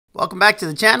Welcome back to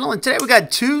the channel, and today we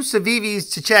got two Civivis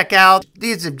to check out.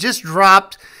 These have just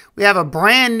dropped. We have a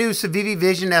brand new Civivi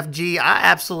Vision FG. I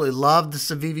absolutely love the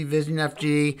Civivi Vision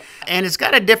FG, and it's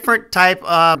got a different type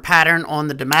of pattern on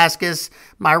the Damascus.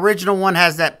 My original one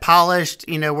has that polished,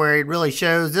 where it really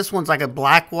shows. This one's like a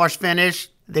black wash finish.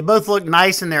 They both look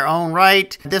nice in their own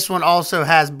right. This one also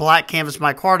has black canvas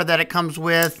micarta that it comes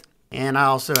with. And I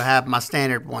also have my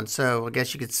standard one. So I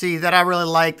guess you could see that I really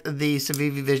like the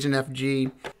Civivi Vision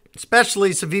FG,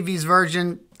 especially Civivi's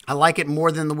version. I like it more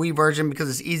than the Wii version because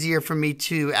it's easier for me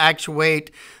to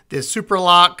actuate this super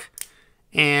lock.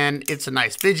 And it's a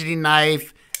nice fidgety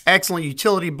knife. Excellent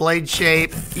utility blade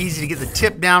shape. Easy to get the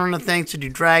tip down on the thing to do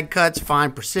drag cuts,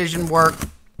 fine precision work.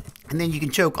 And then you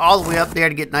can choke all the way up there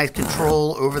to get nice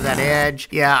control over that edge.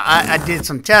 Yeah, I did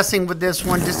some testing with this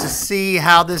one just to see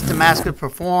how this Damascus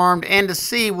performed and to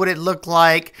see what it looked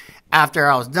like after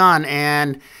I was done.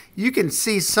 And you can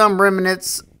see some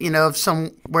remnants, of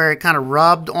some where it kind of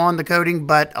rubbed on the coating,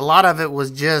 but a lot of it was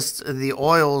just the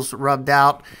oils rubbed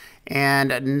out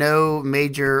and no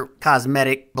major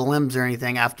cosmetic blims or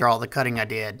anything after all the cutting I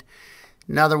did.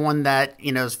 Another one that,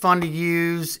 is fun to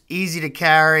use, easy to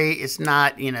carry. It's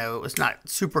not, it's not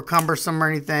super cumbersome or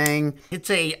anything. It's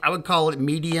I would call it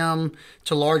medium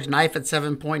to large knife at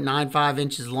 7.95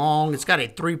 inches long. It's got a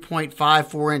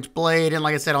 3.54 inch blade. And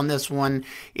like I said, on this one,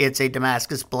 it's a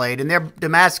Damascus blade. And their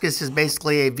Damascus is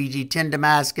basically a VG10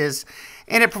 Damascus.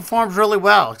 And it performs really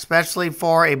well, especially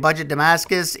for a budget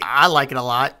Damascus. I like it a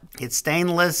lot. It's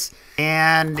stainless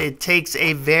and it takes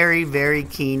a very, very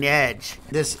keen edge.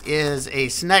 This is a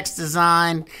Snex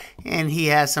design and he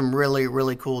has some really,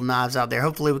 really cool knives out there.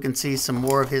 Hopefully we can see some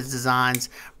more of his designs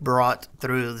brought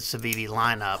through the Civivi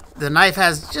lineup. The knife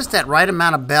has just that right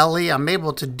amount of belly. I'm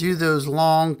able to do those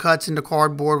long cuts into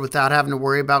cardboard without having to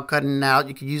worry about cutting it out.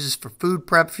 You could use this for food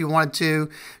prep if you wanted to,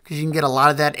 because you can get a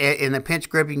lot of that in the pinch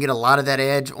grip. You can get a lot of that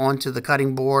edge onto the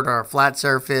cutting board or a flat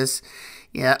surface.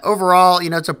 Yeah, overall,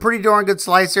 it's a pretty darn good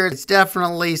slicer. It's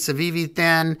definitely Civivi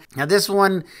thin. Now this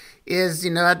one is,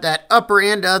 at that upper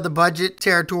end of the budget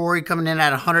territory, coming in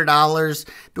at $100.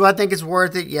 Do I think it's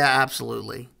worth it? Yeah,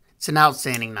 absolutely. It's an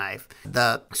outstanding knife.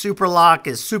 The super lock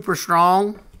is super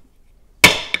strong.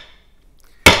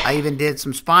 I even did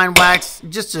some spine wax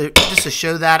just to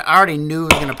show that. I already knew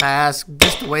it was going to pass,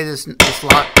 just the way this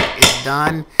lock is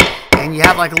done. And you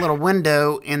have like a little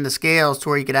window in the scales to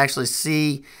where you could actually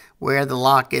see where the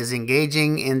lock is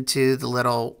engaging into the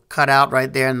little cutout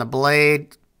right there in the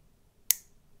blade.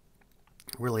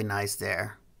 Really nice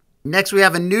there. Next, we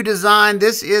have a new design.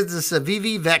 This is the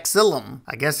Civivi Vexillum.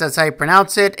 I guess that's how you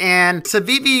pronounce it. And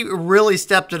Civivi really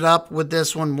stepped it up with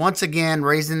this one, once again,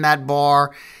 raising that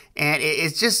bar. And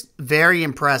it's just very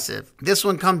impressive. This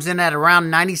one comes in at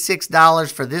around $96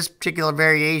 for this particular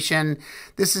variation.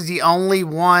 This is the only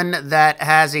one that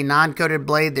has a non-coated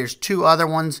blade. There's two other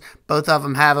ones. Both of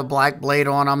them have a black blade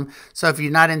on them. So if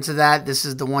you're not into that, this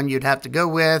is the one you'd have to go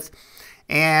with.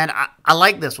 And I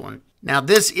like this one. Now,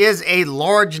 this is a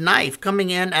large knife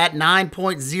coming in at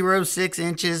 9.06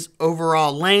 inches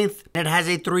overall length. It has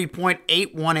a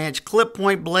 3.81 inch clip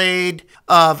point blade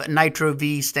of Nitro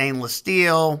V stainless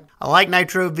steel. I like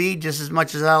Nitro V just as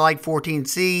much as I like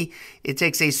 14C. It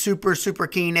takes a super, super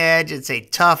keen edge. It's a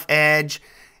tough edge,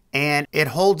 and it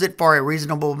holds it for a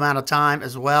reasonable amount of time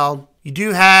as well. You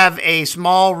do have a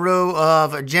small row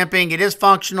of jimping. It is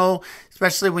functional,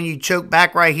 especially when you choke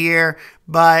back right here.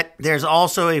 But there's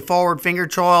also a forward finger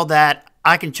choil that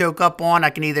I can choke up on. I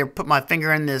can either put my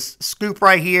finger in this scoop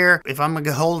right here. If I'm going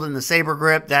to hold in the saber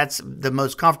grip, that's the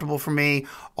most comfortable for me.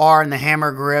 Or in the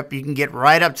hammer grip, you can get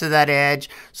right up to that edge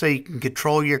so you can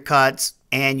control your cuts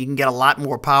and you can get a lot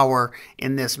more power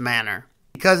in this manner.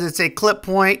 Because it's a clip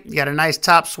point, you got a nice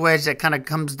top swedge that kind of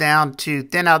comes down to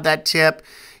thin out that tip.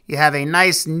 You have a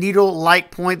nice needle-like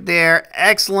point there.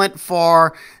 Excellent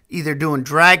for either doing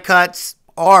drag cuts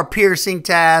or piercing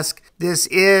task. This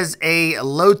is a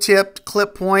low-tipped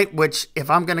clip point, which if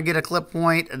I'm going to get a clip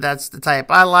point, that's the type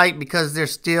I like because they're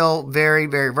still very,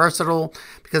 very versatile,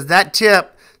 because that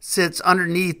tip sits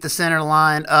underneath the center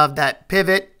line of that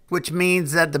pivot, which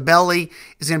means that the belly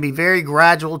is going to be very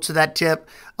gradual to that tip,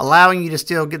 allowing you to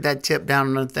still get that tip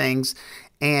down on things,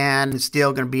 and it's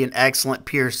still going to be an excellent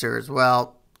piercer as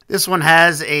well. This one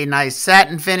has a nice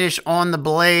satin finish on the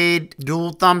blade,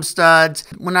 dual thumb studs.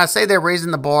 When I say they're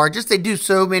raising the bar, just they do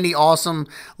so many awesome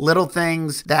little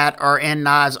things that are in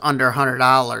knives under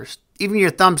 $100. Even your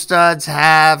thumb studs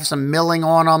have some milling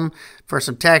on them for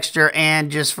some texture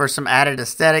and just for some added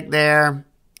aesthetic there.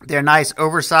 They're nice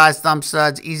oversized thumb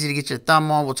studs, easy to get your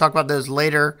thumb on. We'll talk about those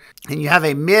later. And you have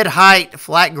a mid-height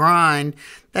flat grind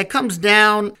that comes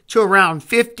down to around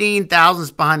 15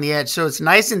 thousandths behind the edge. So it's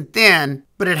nice and thin,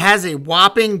 but it has a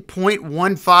whopping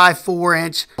 0.154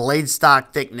 inch blade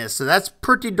stock thickness. So that's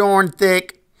pretty darn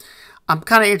thick. I'm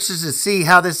kind of interested to see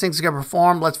how this thing's going to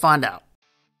perform. Let's find out.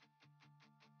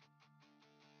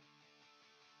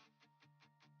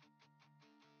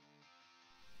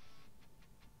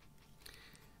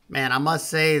 Man, I must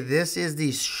say, this is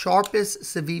the sharpest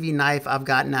Civivi knife I've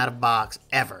gotten out of box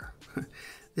ever.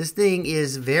 This thing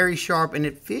is very sharp, and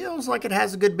it feels like it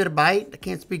has a good bit of bite. I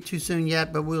can't speak too soon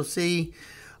yet, but we'll see.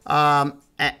 I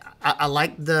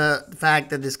like the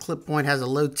fact that this clip point has a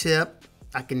low tip.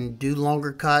 I can do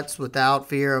longer cuts without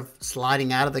fear of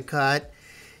sliding out of the cut.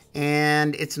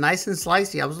 And it's nice and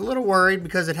slicey. I was a little worried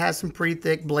because it has some pretty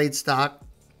thick blade stock.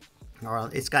 Or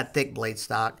it's got thick blade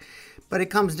stock. But it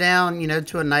comes down, you know,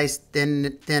 to a nice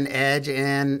thin edge,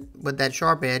 and with that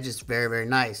sharp edge, it's very, very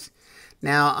nice.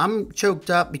 Now, I'm choked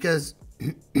up because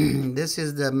this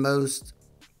is the most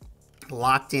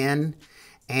locked in,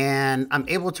 and I'm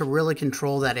able to really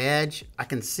control that edge. I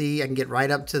can get right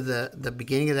up to the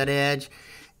beginning of that edge,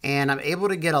 and I'm able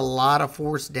to get a lot of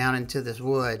force down into this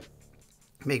wood.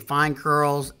 Make fine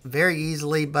curls very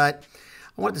easily, but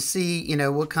I wanted to see, you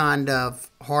know, what kind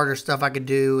of harder stuff I could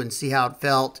do and see how it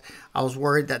felt. I was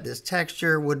worried that this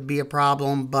texture would be a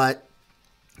problem, but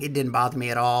it didn't bother me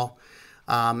at all.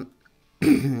 I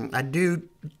do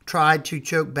try to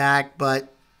choke back,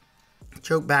 but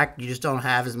choke back, you just don't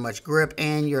have as much grip,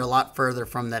 and you're a lot further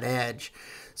from that edge.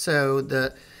 So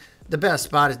the best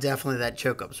spot is definitely that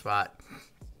choke up spot.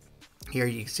 Here,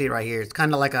 you can see it right here. It's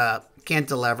kind of like a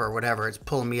cantilever or whatever. It's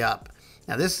pulling me up.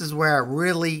 Now, this is where I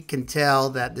really can tell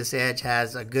that this edge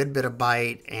has a good bit of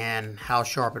bite and how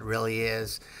sharp it really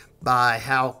is by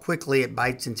how quickly it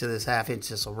bites into this 1/2 inch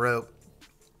sisal rope.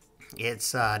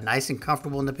 It's nice and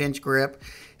comfortable in the pinch grip.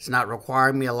 It's not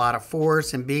requiring me a lot of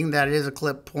force, and being that it is a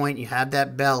clip point, you have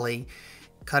that belly.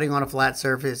 Cutting on a flat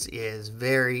surface is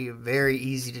very, very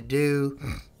easy to do.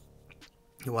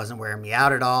 It wasn't wearing me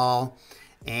out at all,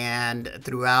 and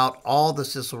throughout all the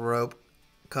sisal rope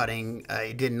cutting,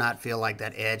 it did not feel like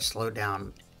that edge slowed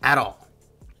down at all.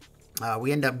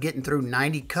 We end up getting through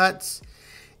 90 cuts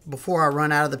before I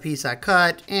run out of the piece I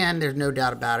cut, and there's no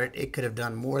doubt about it, it could have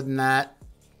done more than that.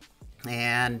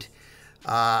 And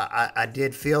I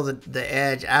did feel the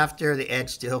edge after. The edge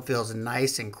still feels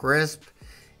nice and crisp,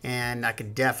 and I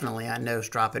could definitely, I know,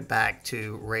 drop it back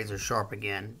to razor sharp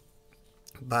again.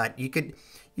 But you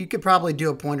could probably do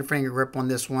a pointer finger grip on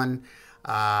this one.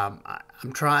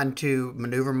 I'm trying to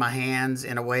maneuver my hands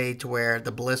in a way to where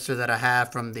the blister that I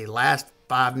have from the last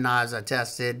 5 knives I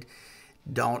tested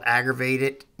don't aggravate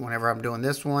it whenever I'm doing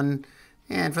this one.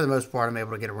 And for the most part, I'm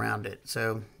able to get around it.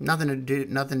 So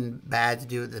nothing bad to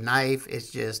do with the knife. It's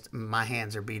just my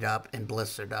hands are beat up and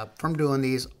blistered up from doing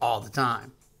these all the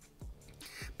time.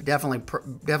 But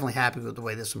definitely happy with the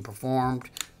way this one performed,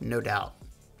 no doubt.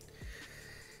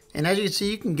 And as you can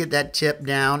see, you can get that tip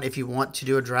down if you want to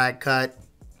do a drag cut.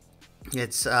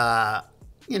 It's,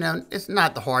 you know, it's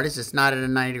not the hardest. It's not at a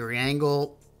 90-degree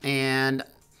angle. And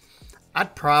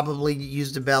I'd probably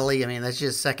use the belly. I mean, that's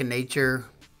just second nature.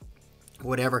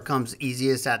 Whatever comes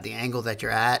easiest at the angle that you're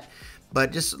at.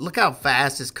 But just look how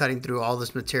fast it's cutting through all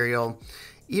this material.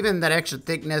 Even that extra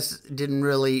thickness didn't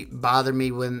really bother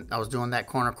me when I was doing that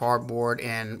corner cardboard.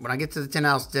 And when I get to the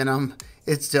 10-ounce denim,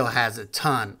 it still has a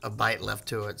ton of bite left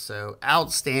to it. So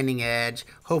outstanding edge.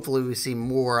 Hopefully we see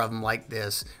more of them like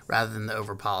this rather than the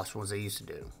over-polished ones I used to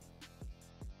do.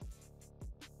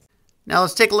 Now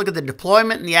let's take a look at the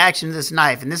deployment and the action of this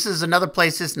knife. And this is another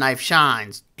place this knife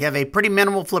shines. You have a pretty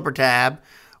minimal flipper tab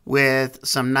with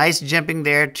some nice jimping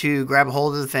there to grab a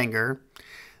hold of the finger.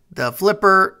 The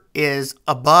flipper is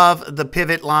above the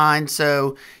pivot line,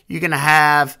 so you're going to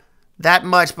have that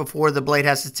much before the blade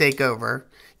has to take over.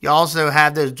 You also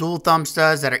have those dual thumb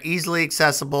studs that are easily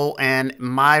accessible, and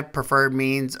my preferred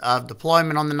means of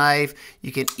deployment on the knife.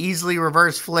 You can easily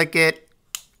reverse flick it.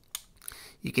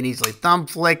 You can easily thumb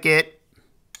flick it,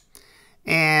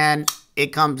 and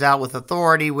it comes out with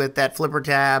authority with that flipper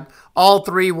tab. All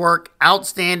three work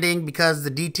outstanding because the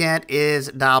detent is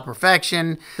dial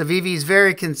perfection. The Civivi is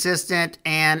very consistent,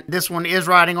 and this one is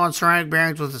riding on ceramic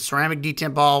bearings with a ceramic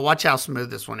detent ball. Watch how smooth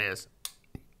this one is.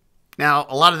 Now,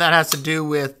 a lot of that has to do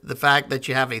with the fact that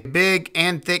you have a big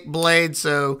and thick blade,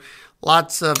 so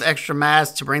lots of extra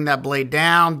mass to bring that blade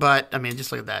down, but I mean,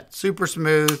 just look at that. Super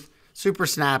smooth, super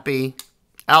snappy.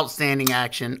 Outstanding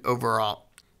action overall.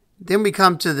 Then we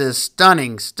come to this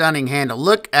stunning handle.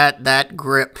 Look at that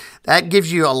grip. That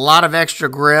gives you a lot of extra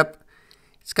grip.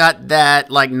 It's got that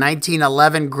like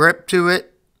 1911 grip to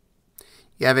it.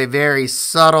 You have a very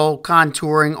subtle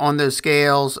contouring on those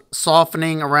scales,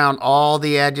 softening around all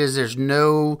the edges. There's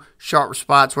no sharp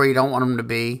spots where you don't want them to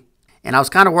be. And I was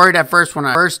kind of worried at first when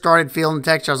I first started feeling the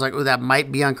texture. I was like, oh, that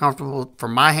might be uncomfortable for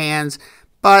my hands,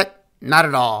 but not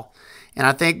at all. And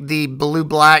I think the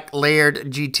blue-black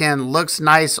layered G10 looks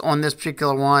nice on this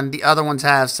particular one. The other ones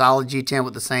have solid G10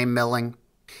 with the same milling.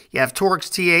 You have Torx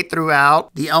T8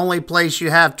 throughout. The only place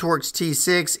you have Torx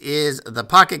T6 is the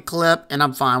pocket clip, and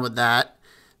I'm fine with that.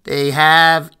 They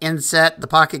have inset the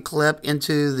pocket clip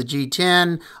into the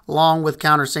G10 along with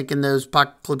countersinking those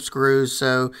pocket clip screws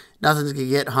so nothing's going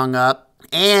to get hung up.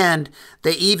 And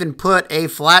they even put a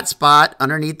flat spot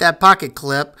underneath that pocket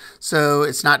clip so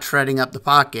it's not shredding up the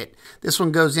pocket. This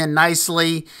one goes in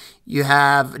nicely. You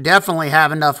definitely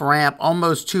have enough ramp,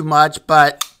 almost too much,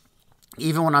 but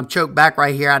even when I'm choked back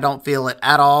right here, I don't feel it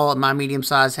at all in my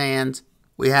medium-sized hands.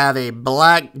 We have a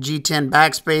black G10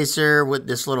 backspacer with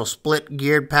this little split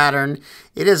geared pattern.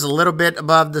 It is a little bit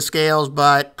above the scales,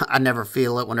 but I never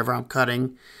feel it whenever I'm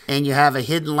cutting. And you have a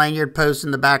hidden lanyard post in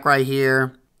the back right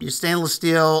here. Your stainless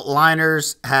steel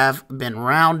liners have been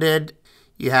rounded.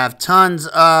 You have tons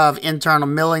of internal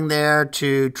milling there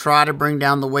to try to bring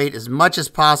down the weight as much as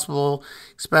possible,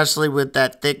 especially with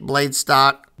that thick blade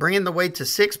stock. Bringing the weight to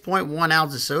 6.1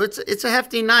 ounces, so it's a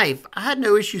hefty knife. I had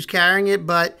no issues carrying it,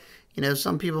 but you know,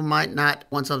 some people might not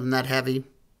want something that heavy.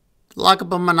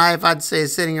 Lockup on my knife, I'd say,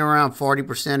 is sitting around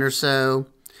 40% or so.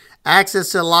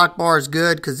 Access to the lock bar is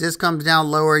good because this comes down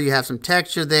lower. You have some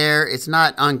texture there. It's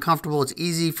not uncomfortable. It's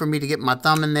easy for me to get my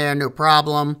thumb in there, no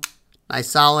problem. Nice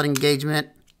solid engagement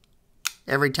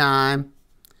every time.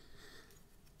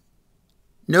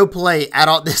 No play at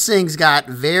all. This thing's got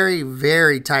very,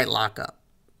 very tight lockup.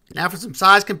 Now for some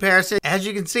size comparison, as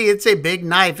you can see, it's a big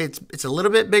knife. It's a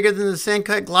little bit bigger than the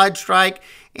Sencut Glide Strike,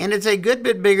 and it's a good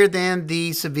bit bigger than the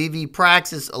Civivi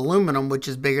Praxis Aluminum, which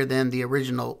is bigger than the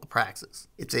original Praxis.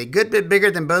 It's a good bit bigger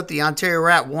than both the Ontario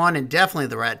Rat 1 and definitely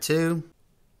the Rat 2.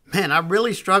 Man, I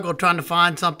really struggled trying to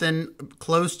find something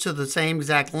close to the same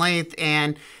exact length,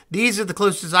 and these are the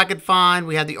closest I could find.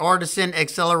 We have the Artisan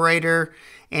Accelerator,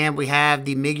 and we have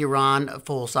the Miguron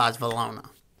full-size Valona.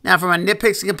 Now, for my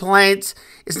nitpicks and complaints,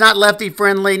 it's not lefty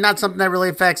friendly, not something that really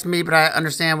affects me, but I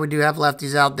understand we do have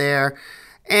lefties out there.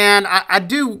 And I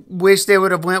do wish they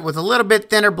would have went with a little bit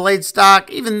thinner blade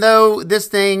stock, even though this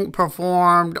thing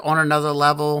performed on another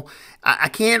level. I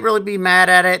can't really be mad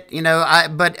at it, you know,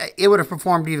 but it would have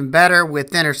performed even better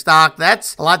with thinner stock.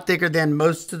 That's a lot thicker than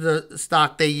most of the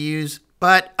stock they use.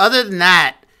 But other than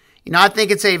that, you know, I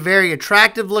think it's a very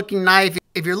attractive looking knife.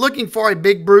 If you're looking for a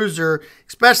big bruiser,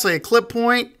 especially a clip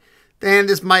point, then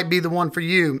this might be the one for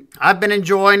you. I've been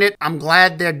enjoying it. I'm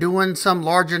glad they're doing some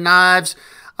larger knives.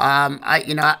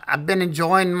 I've been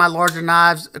enjoying my larger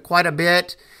knives quite a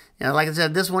bit. You know, like I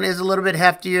said, this one is a little bit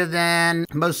heftier than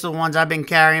most of the ones I've been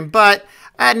carrying, but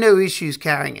I had no issues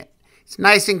carrying it. It's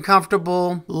nice and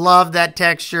comfortable. Love that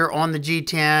texture on the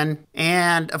G10.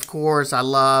 And of course, I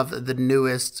love the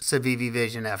newest Civivi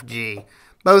Vision FG.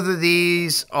 Both of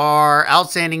these are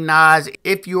outstanding knives.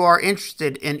 If you are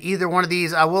interested in either one of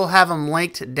these, I will have them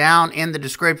linked down in the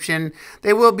description.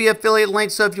 They will be affiliate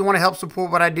links, so if you want to help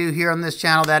support what I do here on this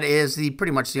channel, that is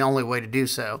pretty much the only way to do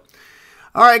so.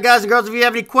 All right, guys and girls, if you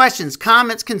have any questions,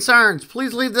 comments, concerns,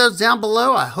 please leave those down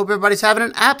below. I hope everybody's having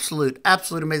an absolute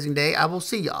amazing day. I will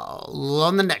see y'all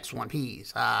on the next one.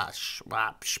 Peace.